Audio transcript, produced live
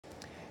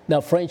Now,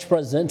 French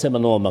President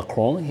Emmanuel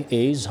Macron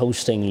is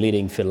hosting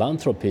leading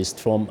philanthropists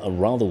from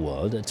around the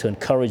world to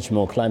encourage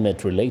more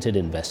climate-related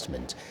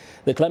investment.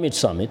 The climate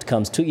summit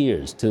comes 2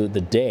 years to the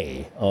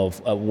day of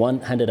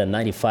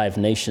 195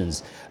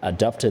 nations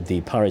adopted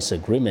the Paris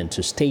Agreement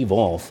to stave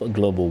off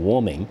global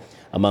warming.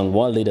 Among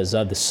world leaders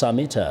at the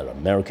summit are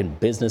American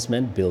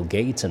businessmen Bill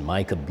Gates and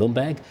Michael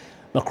Bloomberg.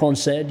 Macron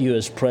said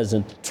U.S.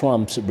 President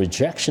Trump's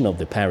rejection of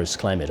the Paris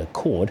Climate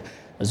Accord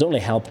has only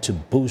helped to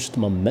boost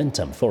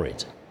momentum for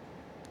it.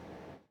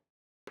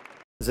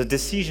 The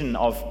decision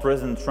of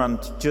President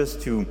Trump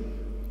just to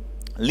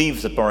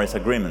leave the Paris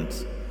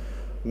Agreement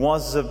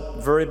was the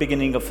very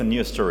beginning of a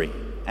new story.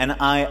 And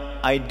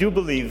I do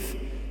believe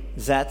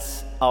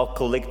that's our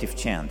collective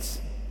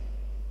chance.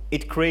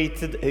 It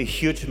created a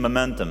huge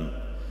momentum.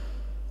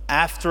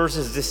 After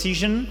this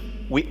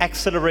decision, we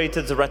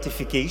accelerated the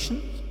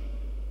ratification.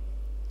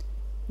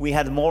 We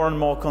had more and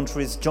more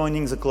countries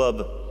joining the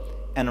club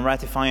and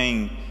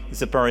ratifying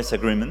the Paris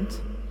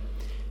Agreement.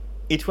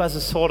 It was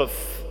a sort of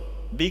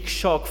big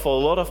shock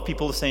for a lot of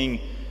people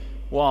saying,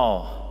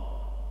 wow,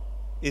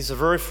 if the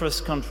very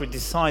first country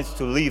decides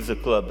to leave the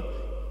club,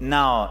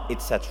 now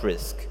it's at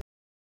risk.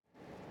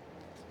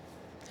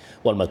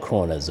 Well,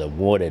 Macron has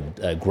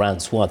awarded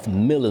grants worth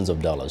millions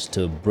of dollars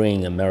to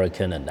bring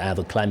American and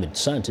other climate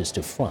scientists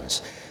to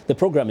France. The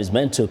program is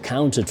meant to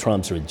counter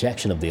Trump's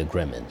rejection of the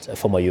agreement.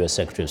 Former U.S.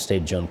 Secretary of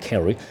State John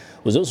Kerry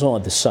was also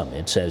at the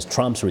summit, says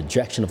Trump's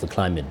rejection of the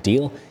climate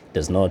deal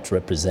does not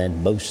represent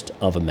most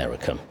of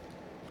America.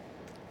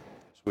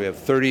 We have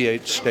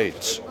 38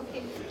 states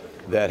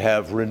that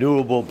have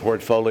renewable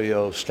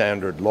portfolio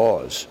standard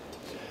laws.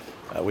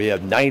 We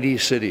have 90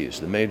 cities,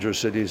 the major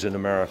cities in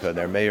America,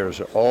 their mayors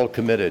are all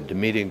committed to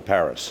meeting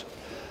Paris.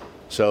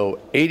 So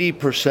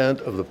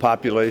 80% of the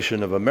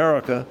population of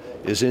America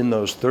is in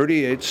those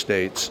 38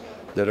 states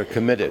that are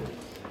committed.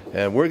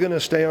 And we're going to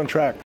stay on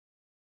track.